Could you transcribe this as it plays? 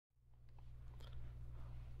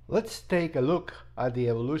Let's take a look at the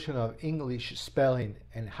evolution of English spelling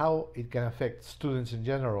and how it can affect students in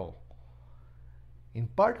general. In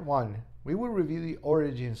part 1, we will review the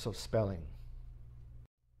origins of spelling.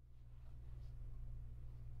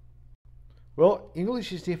 Well,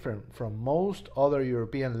 English is different from most other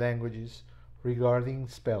European languages regarding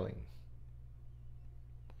spelling.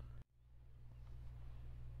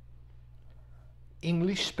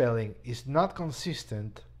 English spelling is not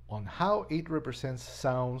consistent on how it represents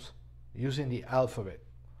sounds using the alphabet.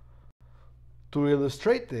 To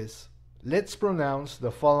illustrate this, let's pronounce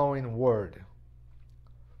the following word.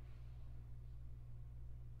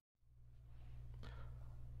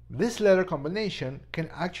 This letter combination can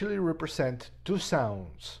actually represent two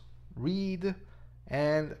sounds, read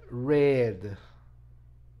and read.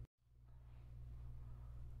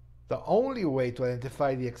 The only way to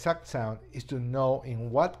identify the exact sound is to know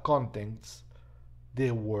in what context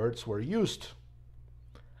the words were used.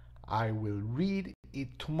 I will read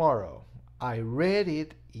it tomorrow. I read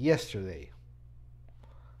it yesterday.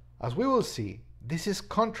 As we will see, this is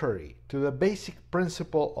contrary to the basic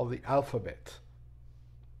principle of the alphabet.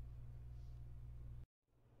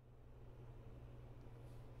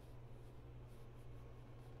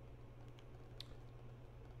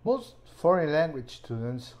 Most foreign language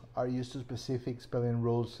students are used to specific spelling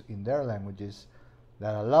rules in their languages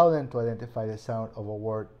that allow them to identify the sound of a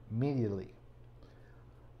word immediately.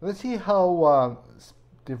 Let's see how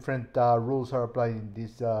different rules are applied in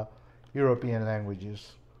these European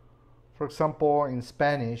languages. For example, in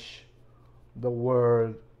Spanish, the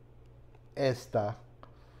word esta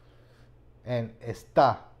and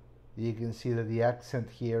está, you can see that the accent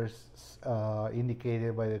here is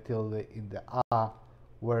indicated by the tilde in the a,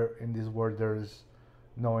 where in this word there is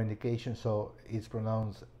no indication, so it's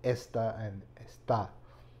pronounced esta and está.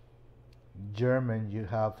 German, you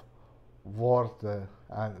have Worte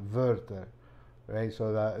and Wörter, right?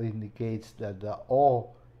 So that indicates that the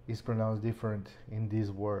O is pronounced different in this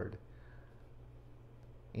word.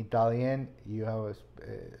 Italian, you have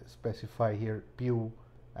specify here più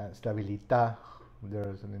and stabilità.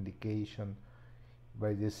 There's an indication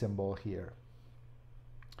by this symbol here.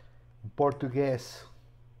 In Portuguese,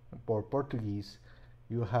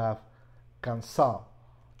 you have cansado.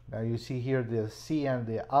 Now you see here the C and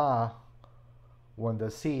the A. When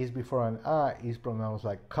the C is before an A, is pronounced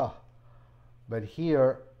like ka. But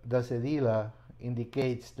here, the cedilla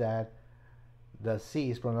indicates that the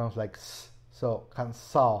C is pronounced like s. So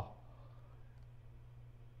cansado.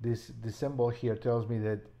 The symbol here tells me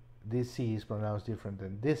that this C is pronounced different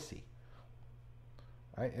than this C.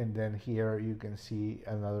 Right? And then here you can see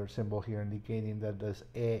another symbol here indicating that this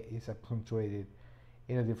E is punctuated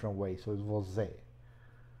in a different way, so it's você.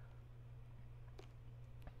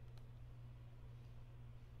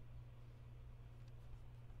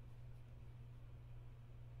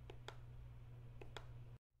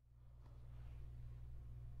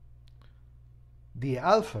 The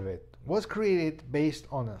alphabet was created based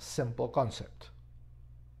on a simple concept.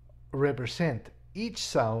 Represent each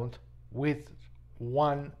sound with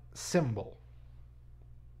one symbol.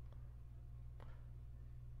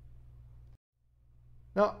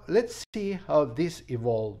 Now let's see how this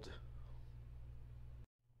evolved.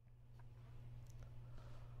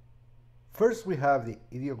 First we have the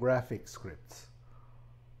ideographic scripts.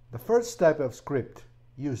 The first type of script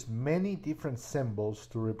used many different symbols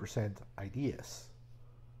to represent ideas.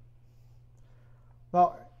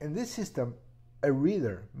 Now in this system, a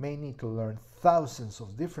reader may need to learn thousands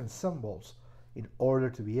of different symbols in order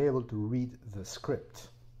to be able to read the script.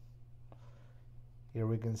 Here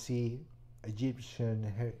we can see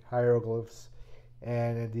Egyptian hieroglyphs,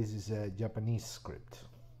 and this is a Japanese script.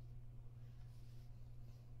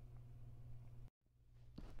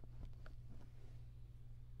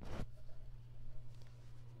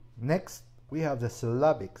 Next, we have the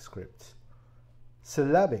syllabic scripts.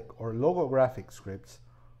 Syllabic or logographic scripts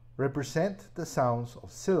represent the sounds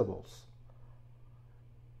of syllables.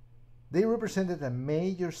 They represented a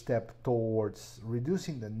major step towards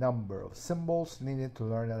reducing the number of symbols needed to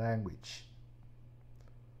learn a language.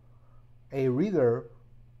 A reader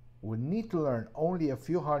would need to learn only a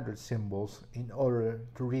few hundred symbols in order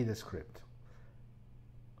to read a script.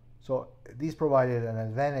 So this provided an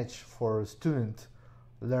advantage for a student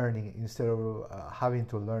learning. Instead of having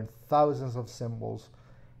to learn thousands of symbols,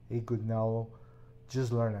 he could now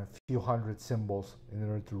just learn a few hundred symbols in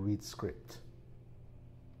order to read script.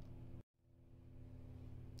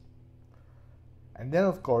 And then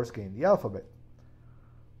of course came the alphabet.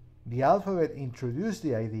 The alphabet introduced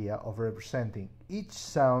the idea of representing each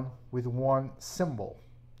sound with one symbol.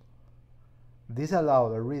 This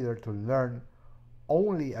allowed a reader to learn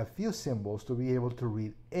only a few symbols to be able to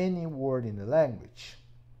read any word in the language.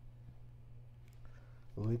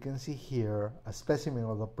 We can see here a specimen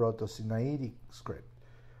of the Proto-Sinaitic script,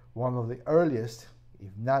 one of the earliest,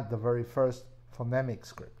 if not the very first, phonemic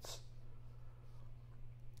scripts.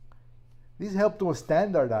 This helped to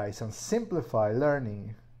standardize and simplify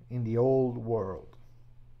learning in the Old World.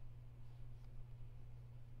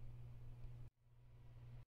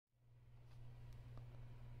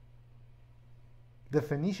 The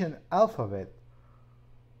Phoenician alphabet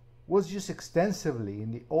was used extensively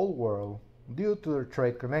in the Old World due to their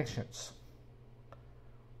trade connections.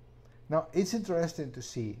 Now, it's interesting to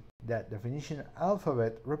see that the Phoenician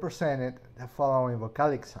alphabet represented the following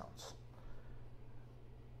vocalic sounds.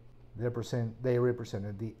 They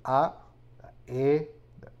represented the A, the E,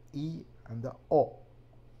 the I, and the O.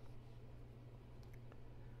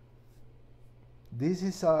 This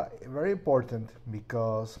is very important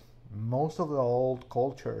because most of the old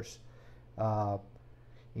cultures,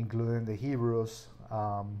 including the Hebrews,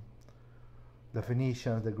 the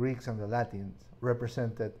Phoenicians, the Greeks, and the Latins,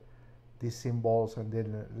 represented these symbols, and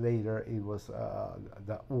then later it was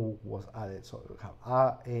the U was added, so you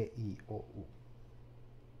have A, E, I, O, U.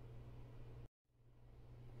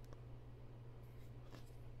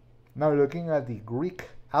 Now, looking at the Greek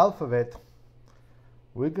alphabet,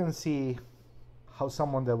 we can see how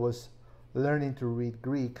someone that was learning to read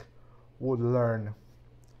Greek would learn.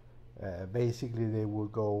 Basically, they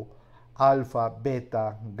would go alpha,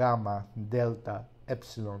 beta, gamma, delta,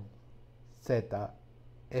 epsilon, zeta,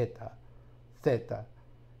 eta, theta,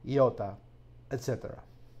 iota, etc.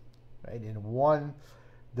 Right? In one,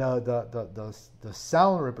 the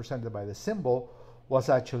sound represented by the symbol was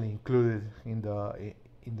actually included in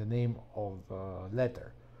the name of the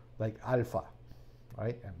letter, like alpha,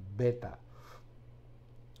 right, and beta.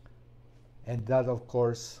 And that, of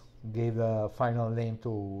course, gave the final name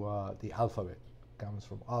to the alphabet. It comes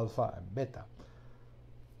from alpha and beta.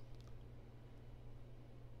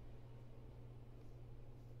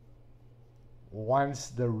 Once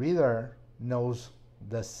the reader knows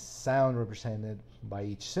the sound represented by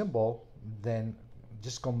each symbol, then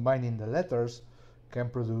just combining the letters can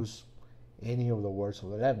produce any of the words of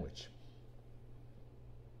the language.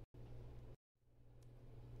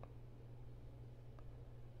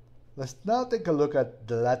 Let's now take a look at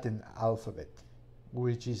the Latin alphabet,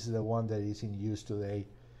 which is the one that is in use today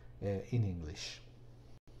in English.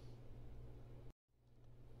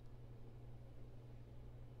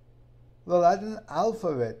 The Latin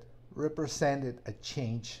alphabet represented a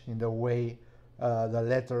change in the way the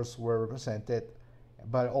letters were represented,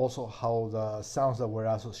 but also how the sounds that were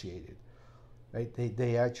associated. Right?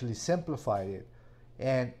 They actually simplified it.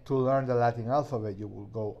 And to learn the Latin alphabet, you will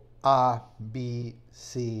go A, B,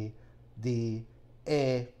 C, D,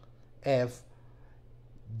 E, F,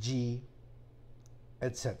 G,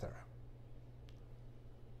 etc.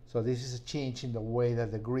 So this is a change in the way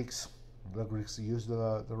that the Greeks use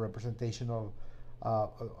the representation of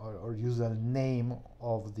or use the name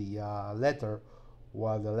of the letter,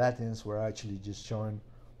 while the Latins were actually just showing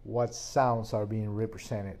what sounds are being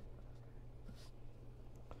represented.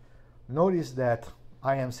 Notice that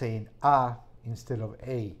I am saying A instead of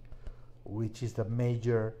A, which is the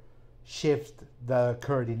major shift that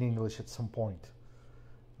occurred in English at some point.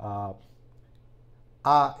 A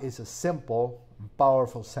is a simple and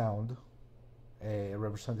powerful sound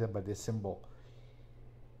represented by this symbol,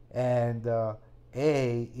 and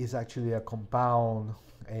A is actually a compound,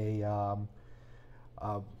 a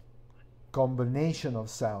combination of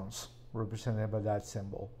sounds represented by that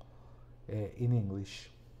symbol in English.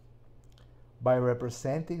 By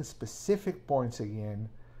representing specific points again,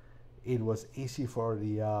 it was easy for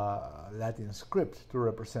the Latin script to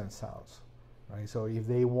represent sounds. Right? So if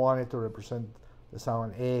they wanted to represent the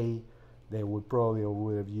sound A, they would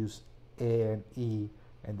have used A and E,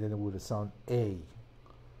 and then it would have sound A.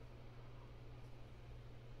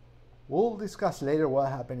 We'll discuss later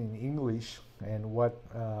what happened in English and what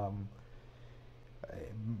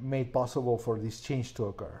made possible for this change to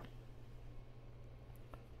occur.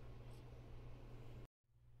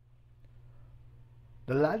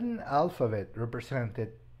 The Latin alphabet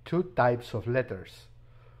represented two types of letters: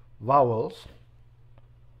 vowels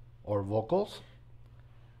or vocals,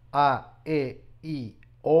 A, E, I,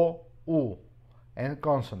 O, U, and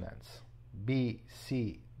consonants, B,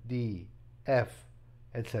 C, D, F,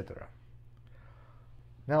 etc.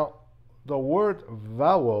 Now, the word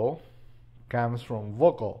vowel comes from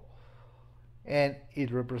vocal, and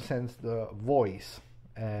it represents the voice.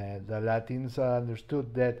 The Latins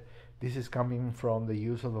understood that this is coming from the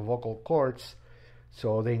use of the vocal cords,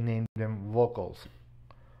 so they named them vocals.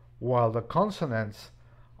 while the consonants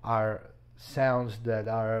are sounds that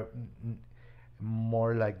are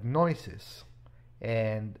more like noises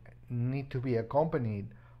and need to be accompanied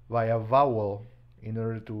by a vowel in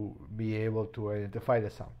order to be able to identify the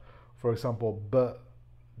sound. For example, b,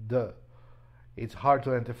 d. It's hard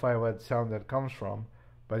to identify what sound that comes from,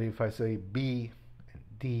 but if I say b and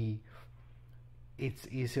d, it's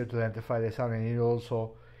easier to identify the sound, and it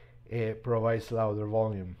also provides louder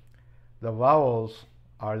volume. The vowels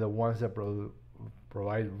are the ones that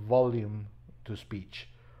provide volume to speech.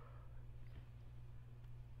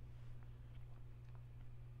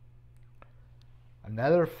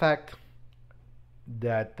 Another fact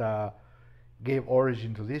that gave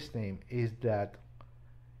origin to this name is that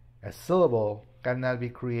a syllable cannot be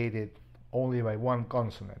created only by one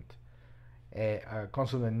consonant. A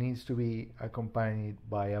consonant needs to be accompanied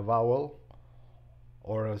by a vowel,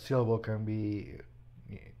 or a syllable can be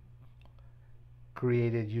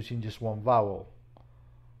created using just one vowel.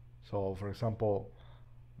 So, for example,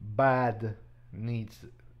 bad needs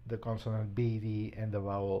the consonant BD and the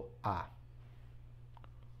vowel A.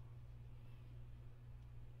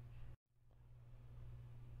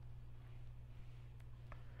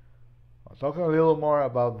 Talking a little more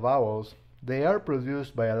about vowels, they are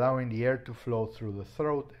produced by allowing the air to flow through the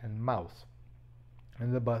throat and mouth,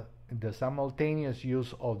 and the simultaneous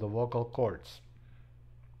use of the vocal cords.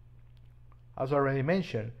 As already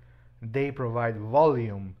mentioned, they provide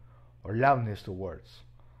volume or loudness to words.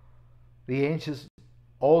 The ancients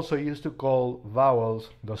also used to call vowels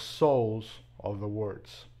the souls of the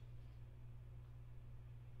words.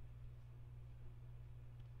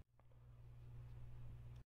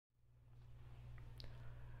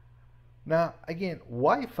 Now, again,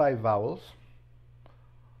 why 5 vowels?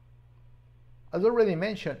 As already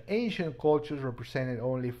mentioned, ancient cultures represented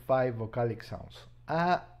only 5 vocalic sounds: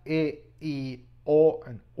 A, E, I, O,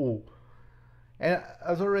 and U. And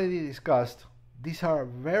as already discussed, these are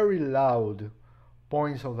very loud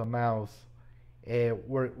points of the mouth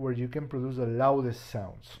where you can produce the loudest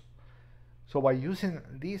sounds. So by using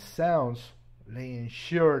these sounds, they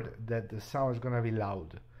ensured that the sound is going to be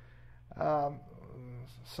loud.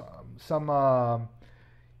 Some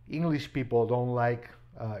English people don't like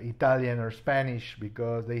Italian or Spanish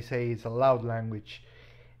because they say it's a loud language,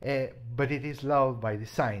 but it is loud by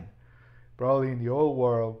design. Probably in the old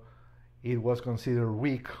world, it was considered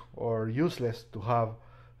weak or useless to have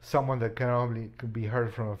someone that could be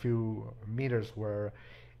heard from a few meters, where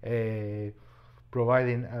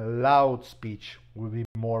providing a loud speech would be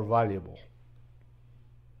more valuable.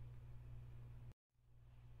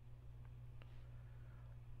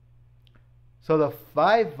 So the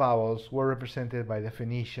 5 vowels were represented by the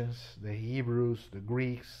Phoenicians, the Hebrews, the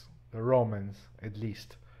Greeks, the Romans, at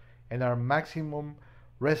least, and are maximum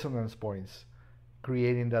resonance points,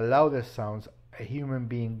 creating the loudest sounds a human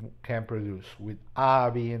being can produce, with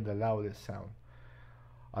A being the loudest sound.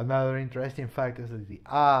 Another interesting fact is that the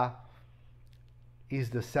A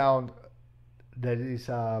is the sound that is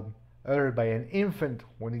uttered by an infant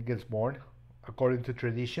when it gets born, according to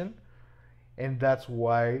tradition, and that's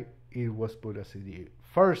why it was put as the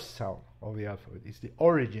first sound of the alphabet. It's the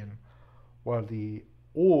origin, while the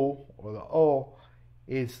U or the O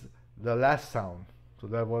is the last sound. So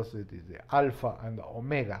that was the alpha and the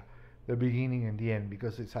omega, the beginning and the end,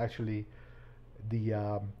 because it's actually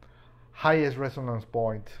the highest resonance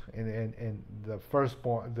point and the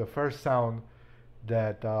first sound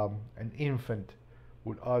that an infant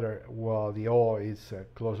would utter, while the O is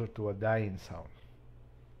closer to a dying sound.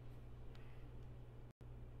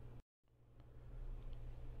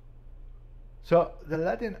 So the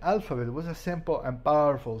Latin alphabet was a simple and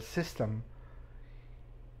powerful system.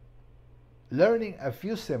 Learning a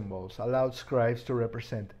few symbols allowed scribes to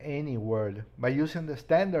represent any word by using the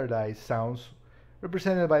standardized sounds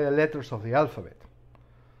represented by the letters of the alphabet.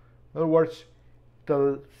 In other words,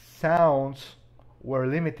 the sounds were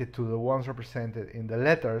limited to the ones represented in the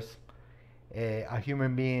letters. A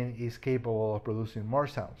human being is capable of producing more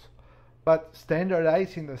sounds. But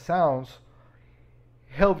standardizing the sounds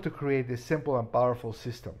helped to create this simple and powerful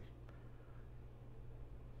system.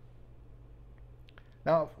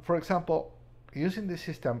 Now, for example, using this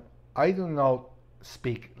system, I do not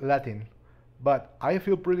speak Latin, but I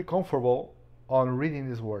feel pretty comfortable on reading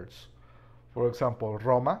these words. For example,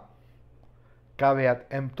 Roma, caveat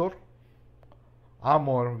emptor,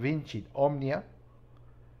 amor vincit omnia,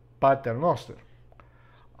 pater noster.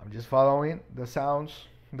 I'm just following the sounds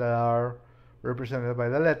that are represented by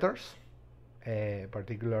the letters,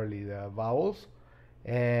 particularly the vowels,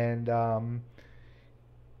 and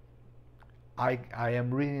I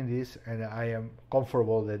am reading this and I am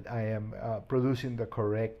comfortable that I am producing the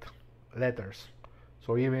correct letters.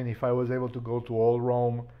 So even if I was able to go to old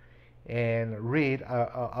Rome and read,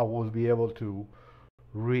 I will be able to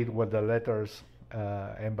read what the letters,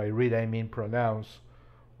 and by read I mean pronounce,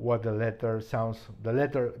 what the letter sounds,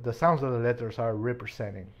 the sounds of the letters are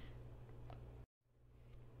representing.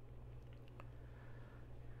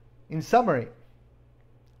 In summary,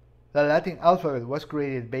 the Latin alphabet was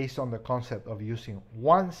created based on the concept of using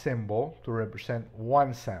one symbol to represent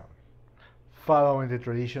one sound, following the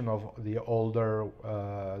tradition of the older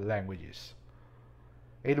languages.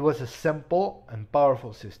 It was a simple and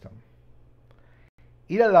powerful system.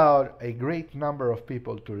 It allowed a great number of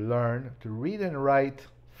people to learn to read and write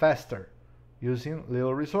faster using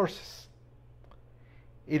little resources.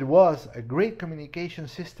 It was a great communication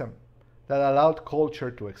system that allowed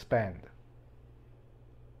culture to expand.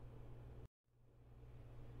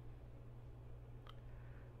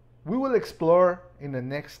 We will explore in the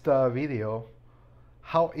next video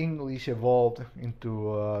how English evolved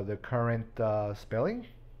into the current spelling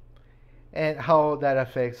and how that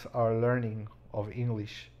affects our learning of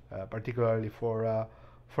English, particularly for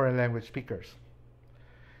foreign language speakers.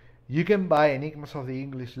 You can buy Enigmas of the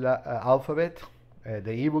English Alphabet.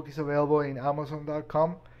 The ebook is available in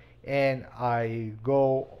Amazon.com, and I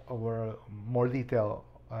go over more detail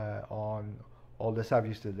on all the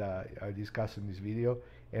subjects that I discussed in this video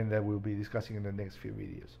and that we'll be discussing in the next few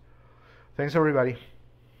videos. Thanks, everybody.